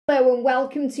Hello and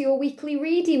welcome to your weekly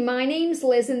reading. My name's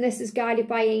Liz and this is Guided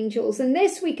by Angels. And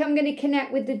this week I'm going to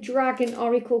connect with the Dragon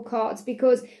Oracle cards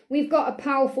because we've got a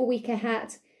powerful week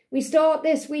ahead. We start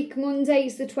this week, Monday,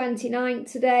 it's the 29th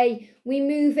today. We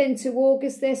move into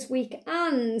August this week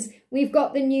and we've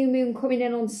got the new moon coming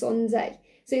in on Sunday.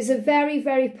 So it's a very,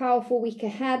 very powerful week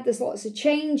ahead. There's lots of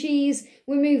changes.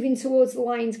 We're moving towards the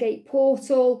Lionsgate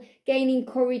portal, gaining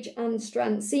courage and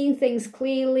strength, seeing things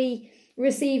clearly,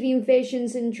 receiving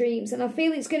visions and dreams. And I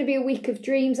feel it's going to be a week of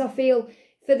dreams. I feel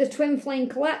for the Twin Flame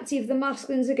Collective, the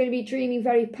masculines are going to be dreaming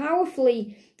very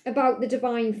powerfully about the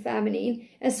divine feminine,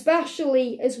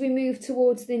 especially as we move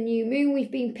towards the new moon.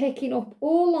 We've been picking up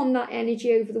all on that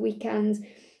energy over the weekend,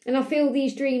 and I feel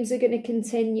these dreams are going to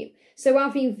continue. So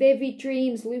having vivid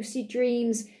dreams, lucid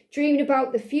dreams, dreaming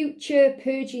about the future,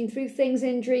 purging through things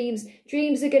in dreams.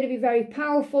 Dreams are going to be very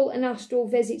powerful, and astral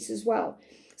visits as well.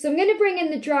 So I'm going to bring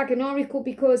in the Dragon Oracle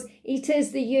because it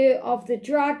is the year of the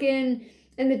dragon,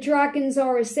 and the dragons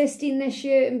are assisting this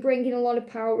year and bringing a lot of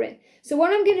power in. So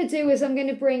what I'm going to do is I'm going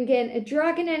to bring in a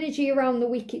dragon energy around the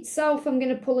week itself. I'm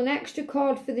going to pull an extra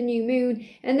card for the new moon,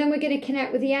 and then we're going to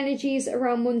connect with the energies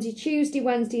around Monday, Tuesday,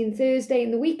 Wednesday and Thursday,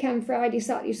 and the weekend, Friday,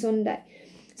 Saturday, Sunday.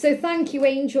 So thank you,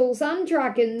 angels and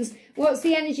dragons. What's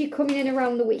the energy coming in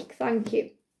around the week? Thank you.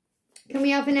 Can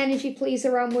we have an energy, please,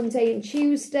 around Monday and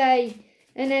Tuesday?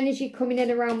 An energy coming in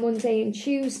around Monday and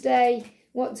Tuesday.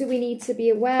 What do we need to be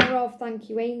aware of? Thank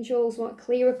you, angels. Want a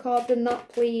clearer card than that,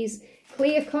 please?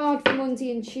 Clear card for Monday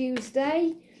and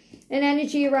Tuesday. An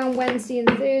energy around Wednesday and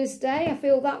Thursday. I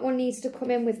feel that one needs to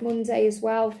come in with Monday as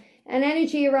well. An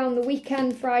energy around the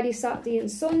weekend, Friday, Saturday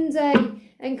and Sunday.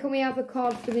 And can we have a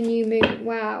card for the new moon?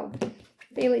 Wow.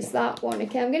 I feel it's that one.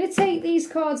 Okay, I'm going to take these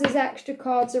cards as extra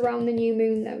cards around the new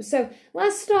moon though. So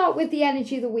let's start with the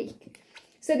energy of the week.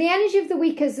 So the energy of the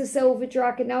week is the Silver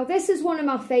Dragon. Now, this is one of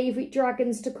my favourite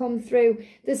dragons to come through.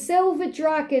 The Silver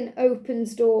Dragon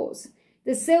opens doors.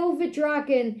 The Silver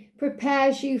Dragon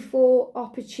prepares you for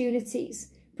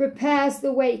opportunities, prepares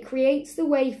the way, creates the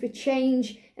way for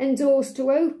change and doors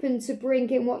to open to bring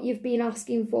in what you've been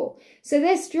asking for. So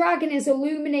this dragon is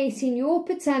illuminating your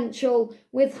potential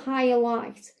with higher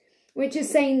light, which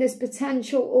is saying there's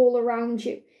potential all around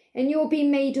you. And you're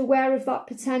being made aware of that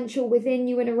potential within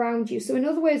you and around you. So in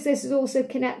other words, this is also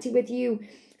connected with you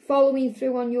following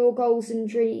through on your goals and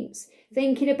dreams.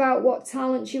 Thinking about what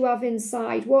talents you have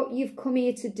inside, what you've come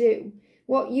here to do,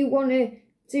 what you want to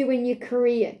do in your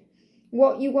career,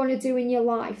 what you want to do in your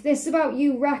life. This is about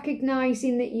you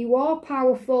recognizing that you are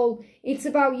powerful. It's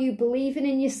about you believing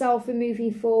in yourself and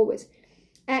moving forward.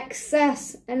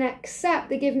 Access and accept.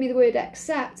 They give me the word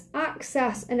accept.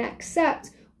 Access and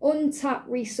accept untapped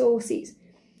resources.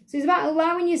 So it's about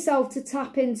allowing yourself to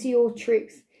tap into your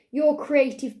truth, your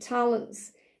creative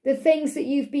talents, the things that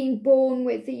you've been born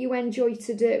with that you enjoy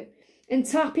to do, and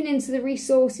tapping into the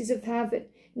resources of heaven,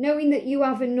 knowing that you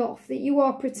have enough, that you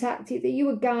are protected, that you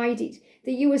are guided,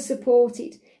 that you are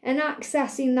supported, and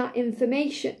accessing that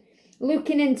information,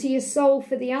 looking into your soul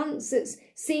for the answers,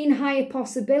 seeing higher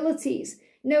possibilities,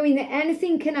 knowing that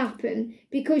anything can happen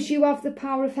because you have the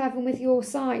power of heaven with your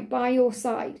side, by your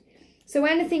side. So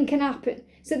anything can happen.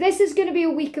 So this is going to be a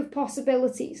week of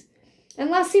possibilities.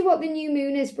 And let's see what the new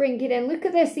moon is bringing in. Look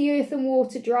at this, the earth and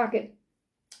water dragon.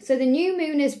 So the new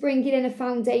moon is bringing in a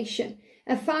foundation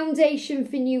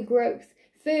for new growth,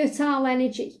 fertile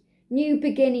energy, new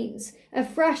beginnings. A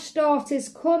fresh start is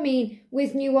coming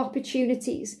with new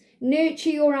opportunities.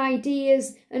 Nurture your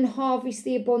ideas and harvest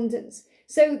the abundance.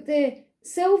 So the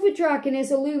Silver Dragon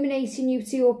is illuminating you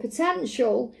to your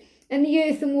potential, and the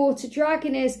Earth and Water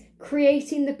Dragon is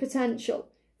creating the potential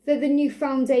for the new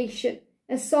foundation,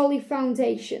 a solid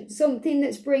foundation, something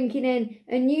that's bringing in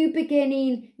a new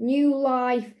beginning, new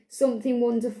life, something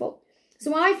wonderful.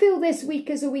 So I feel this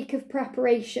week is a week of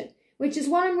preparation, which is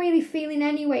what I'm really feeling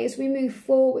anyway as we move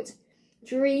forward.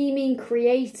 Dreaming,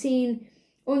 creating,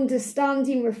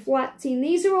 understanding, reflecting.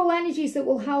 These are all energies that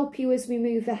will help you as we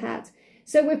move ahead.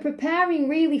 So we're preparing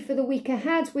really for the week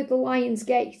ahead with the Lion's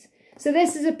Gate. So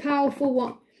this is a powerful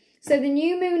one. So the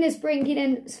new moon is bringing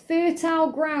in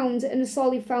fertile ground and a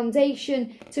solid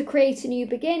foundation to create a new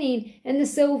beginning. And the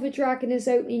Silver Dragon is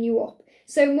opening you up.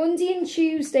 So Monday and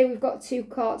Tuesday, we've got two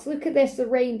cards. Look at this, the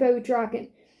Rainbow Dragon.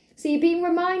 So you're being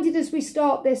reminded as we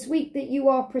start this week that you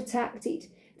are protected,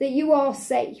 that you are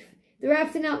safe, that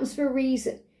everything happens for a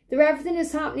reason. That everything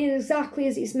is happening exactly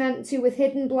as it's meant to with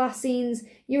hidden blessings.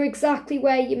 You're exactly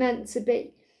where you're meant to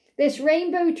be. This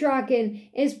Rainbow Dragon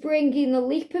is bringing the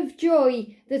leap of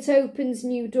joy that opens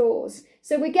new doors.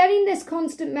 So we're getting this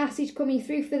constant message coming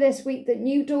through for this week that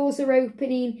new doors are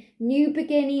opening, new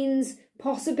beginnings,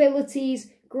 possibilities,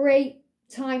 great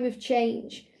time of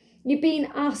change. You're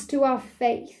being asked to have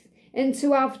faith and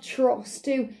to have trust,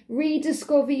 to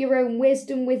rediscover your own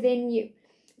wisdom within you,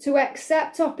 to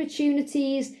accept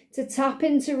opportunities, to tap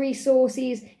into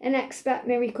resources and expect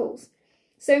miracles.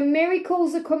 So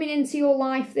miracles are coming into your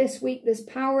life this week. There's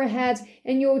power ahead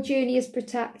and your journey is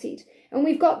protected. And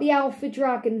we've got the Alpha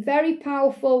Dragon, very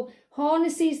powerful,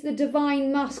 harnesses the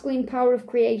divine masculine power of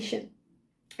creation.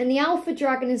 And the Alpha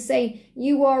Dragon is saying,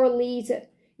 you are a leader.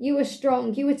 You are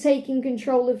strong. You are taking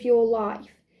control of your life.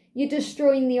 You're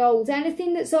destroying the old.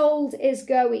 Anything that's old is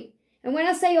going. And when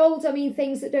I say old, I mean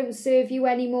things that don't serve you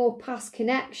anymore. Past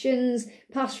connections,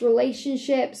 past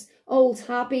relationships, old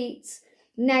habits,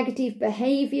 negative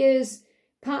behaviours,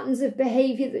 patterns of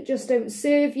behaviour that just don't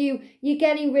serve you. You're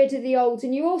getting rid of the old,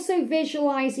 and you're also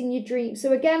visualising your dreams.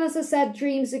 So again, as I said,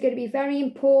 dreams are going to be very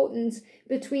important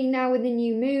between now and the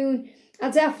new moon. I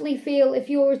definitely feel if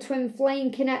you're a twin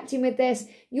flame connecting with this,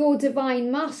 your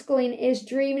divine masculine is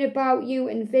dreaming about you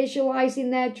and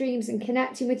visualising their dreams and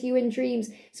connecting with you in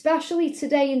dreams, especially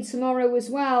today and tomorrow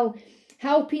as well,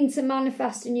 helping to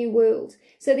manifest a new world.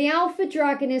 So the Alpha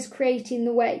Dragon is creating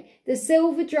the way. The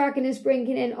Silver Dragon is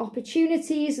bringing in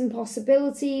opportunities and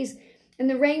possibilities. And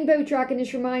the Rainbow Dragon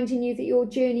is reminding you that your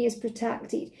journey is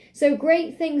protected. So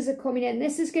great things are coming in.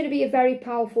 This is going to be a very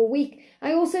powerful week.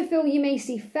 I also feel you may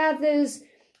see feathers,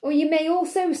 or you may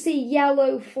also see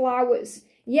yellow flowers.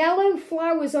 Yellow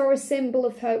flowers are a symbol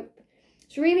of hope.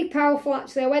 It's really powerful,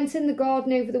 actually. I went in the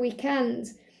garden over the weekend,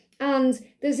 and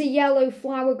there's a yellow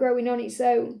flower growing on its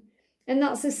own. And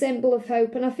that's a symbol of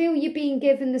hope. And I feel you're being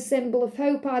given the symbol of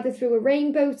hope either through a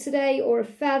rainbow today, or a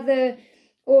feather,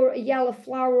 or a yellow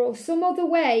flower, or some other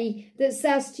way that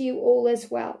says to you all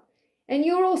is well. And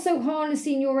you're also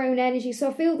harnessing your own energy. So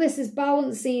I feel this is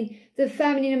balancing the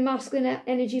feminine and masculine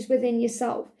energies within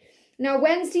yourself. Now,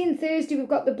 Wednesday and Thursday, we've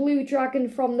got the Blue Dragon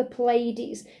from the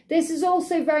Pleiades. This is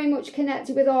also very much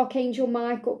connected with Archangel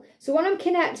Michael. So what I'm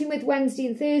connecting with Wednesday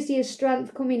and Thursday is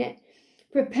strength coming in.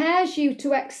 Prepares you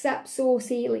to accept source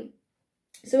healing.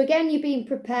 So again, you're being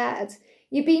prepared.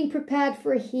 You're being prepared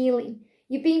for a healing.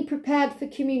 You're being prepared for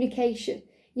communication.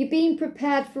 You're being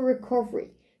prepared for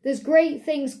recovery. There's great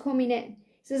things coming in. It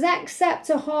says accept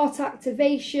a heart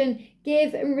activation,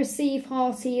 give and receive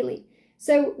heart healing.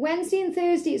 So Wednesday and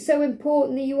Thursday, it's so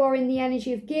important that you are in the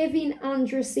energy of giving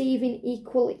and receiving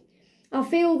equally. I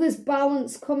feel there's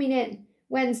balance coming in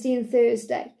Wednesday and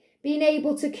Thursday. Being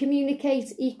able to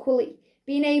communicate equally.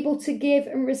 Being able to give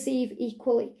and receive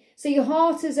equally. So your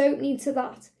heart is opening to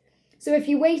that. So if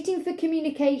you're waiting for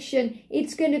communication,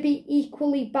 it's going to be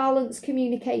equally balanced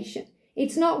communication.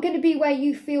 It's not going to be where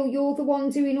you feel you're the one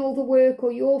doing all the work,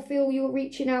 or you feel you're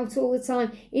reaching out all the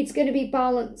time. It's going to be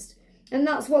balanced. And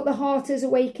that's what the heart is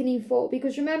awakening for.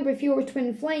 Because remember, if you're a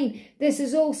twin flame, this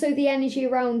is also the energy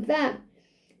around them.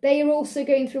 They are also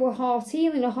going through a heart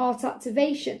healing, a heart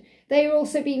activation. They are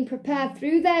also being prepared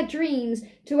through their dreams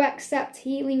to accept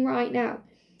healing right now.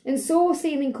 And source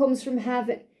healing comes from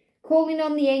heaven. Calling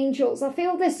on the angels. I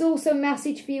feel this is also a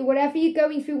message for you. Whatever you're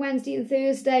going through Wednesday and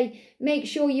Thursday, make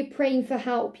sure you're praying for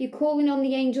help. You're calling on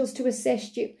the angels to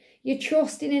assist you. You're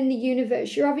trusting in the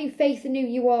universe. You're having faith in who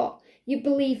you are. You're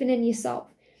believing in yourself.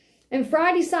 And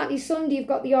Friday, Saturday, Sunday, you've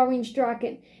got the Orange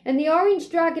Dragon. And the Orange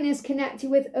Dragon is connected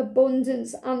with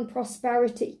abundance and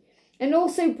prosperity. And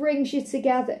also brings you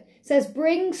together. It says,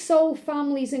 bring soul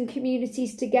families and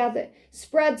communities together.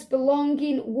 Spreads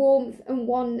belonging, warmth and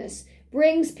oneness.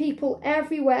 Brings people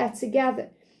everywhere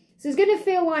together. So it's going to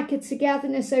feel like a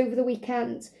togetherness over the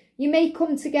weekend. You may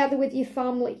come together with your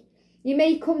family. You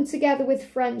may come together with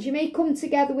friends. You may come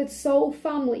together with soul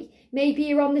family. Maybe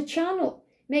you're on the channel.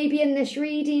 Maybe in this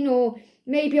reading, or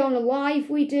maybe on a live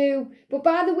we do. But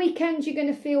by the weekend, you're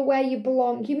going to feel where you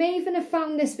belong. You may even have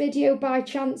found this video by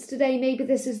chance today. Maybe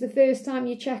this is the first time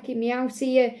you're checking me out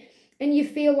here, and you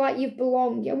feel like you've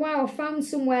belonged. Wow, I found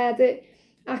somewhere that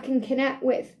I can connect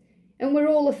with. And we're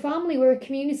all a family. We're a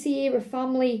community here, a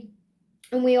family,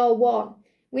 and we are one.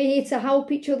 We're here to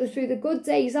help each other through the good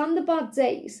days and the bad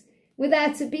days. We're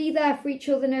there to be there for each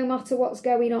other no matter what's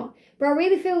going on. But I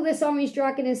really feel this Orange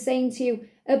Dragon is saying to you,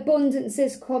 abundance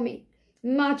is coming.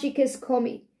 Magic is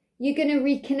coming. You're going to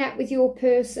reconnect with your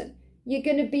person. You're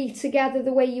going to be together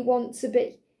the way you want to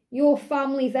be. Your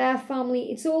family, their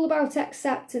family. It's all about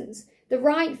acceptance. The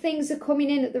right things are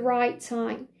coming in at the right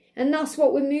time. And that's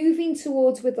what we're moving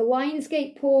towards with the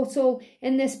Lionsgate portal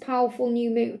in this powerful new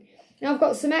moon. Now I've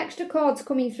got some extra cards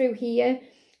coming through here.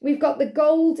 We've got the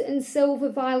Gold and Silver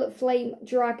Violet Flame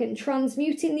Dragon,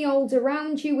 transmuting the old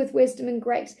around you with wisdom and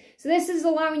grace. So this is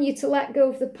allowing you to let go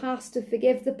of the past, to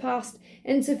forgive the past,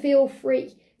 and to feel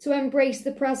free, to embrace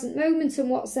the present moment and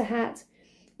what's ahead.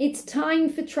 It's time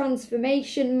for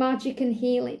transformation, magic and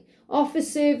healing. Offer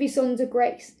service under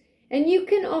grace. And you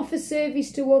can offer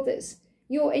service to others.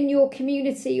 You're in your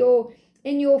community or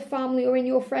in your family or in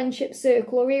your friendship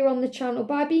circle or here on the channel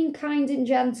by being kind and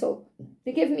gentle.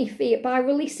 Forgive me, fear, by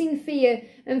releasing fear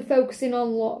and focusing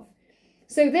on love.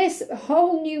 So this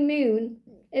whole new moon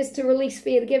is to release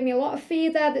fear. They're giving me a lot of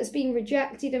fear there that's been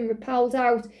rejected and repelled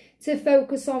out, to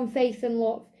focus on faith and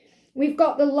love. We've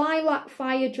got the lilac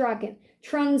fire dragon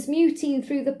transmuting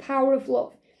through the power of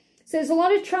love. So there's a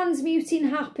lot of transmuting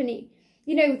happening.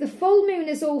 You know, the full moon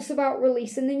is also about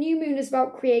release and the new moon is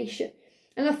about creation.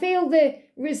 And I feel the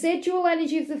residual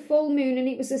energy of the full moon, and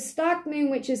it was a stag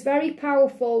moon, which is very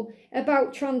powerful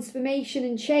about transformation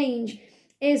and change,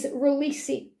 is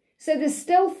releasing. So there's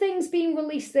still things being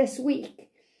released this week.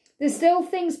 There's still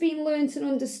things being learnt and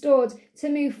understood to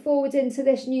move forward into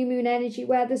this new moon energy,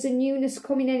 where there's a newness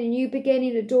coming in, a new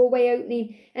beginning, a doorway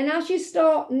opening. And as you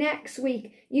start next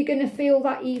week, you're going to feel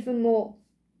that even more.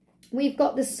 We've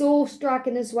got the source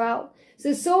dragon as well. So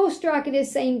the source dragon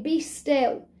is saying, be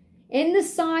still. In the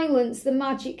silence, the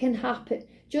magic can happen.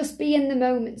 Just be in the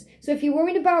moment. So if you're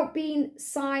worried about being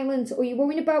silent, or you're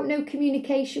worried about no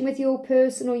communication with your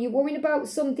person, or you're worried about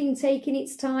something taking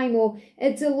its time, or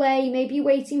a delay, maybe you're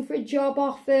waiting for a job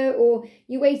offer, or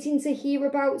you're waiting to hear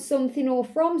about something or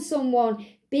from someone,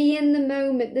 be in the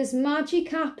moment. There's magic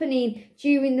happening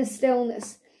during the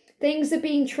stillness. Things are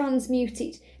being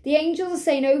transmuted. The angels are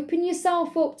saying, open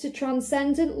yourself up to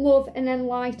transcendent love and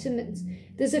enlightenment.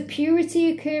 There's a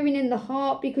purity occurring in the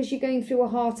heart because you're going through a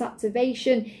heart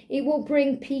activation. It will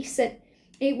bring peace in.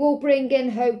 It will bring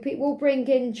in hope. It will bring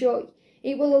in joy.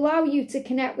 It will allow you to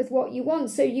connect with what you want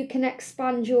so you can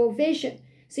expand your vision,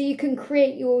 so you can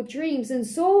create your dreams. And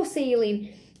source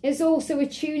healing is also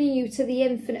attuning you to the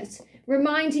infinite,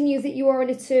 reminding you that you are an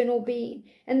eternal being.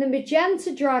 And the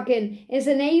magenta dragon is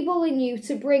enabling you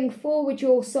to bring forward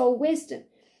your soul wisdom.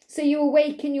 So you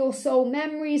awaken your soul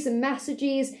memories and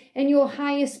messages and your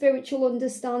higher spiritual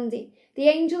understanding. The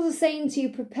angels are saying to you,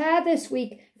 prepare this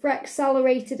week for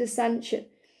accelerated ascension.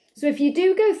 So if you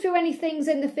do go through any things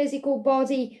in the physical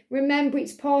body, remember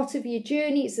it's part of your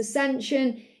journey, it's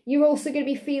ascension. You're also going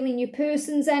to be feeling your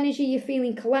person's energy, you're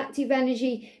feeling collective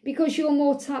energy, because you're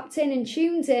more tapped in and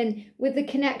tuned in with the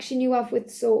connection you have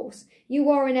with Source. You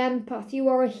are an empath, you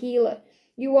are a healer,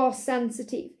 you are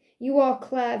sensitive, you are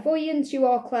clairvoyant, you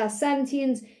are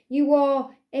clairsentient, you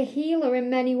are a healer in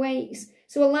many ways.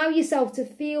 So allow yourself to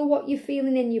feel what you're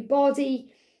feeling in your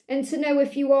body, and to know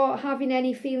if you are having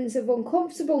any feelings of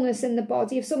uncomfortableness in the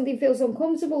body, if something feels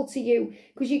uncomfortable to you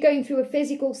because you're going through a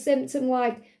physical symptom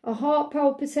like a heart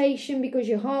palpitation because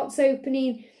your heart's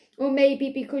opening, or maybe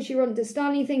because you're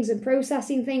understanding things and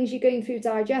processing things, you're going through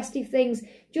digestive things,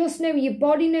 just know your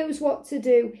body knows what to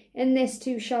do, and this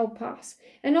too shall pass.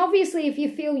 And obviously if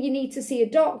you feel you need to see a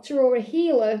doctor or a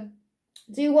healer,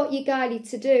 do what you're guided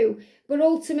to do, but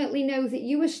ultimately know that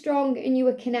you are strong and you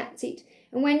are connected.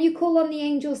 And when you call on the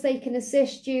angels, they can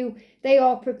assist you. They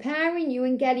are preparing you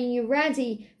and getting you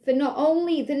ready for not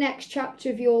only the next chapter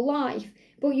of your life,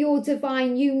 but your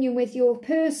divine union with your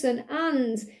person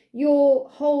and your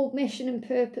whole mission and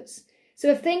purpose. So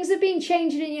if things have been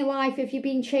changing in your life, if you've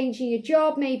been changing your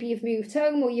job, maybe you've moved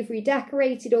home, or you've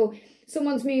redecorated, or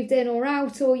someone's moved in or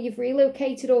out, or you've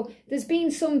relocated, or there's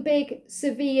been some big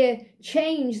severe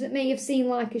change that may have seemed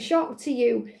like a shock to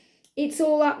you, it's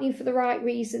all happening for the right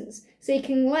reasons. So you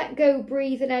can let go,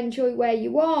 breathe and enjoy where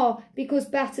you are, because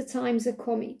better times are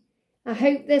coming. I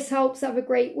hope this helps. Have a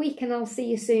great week and I'll see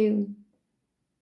you soon.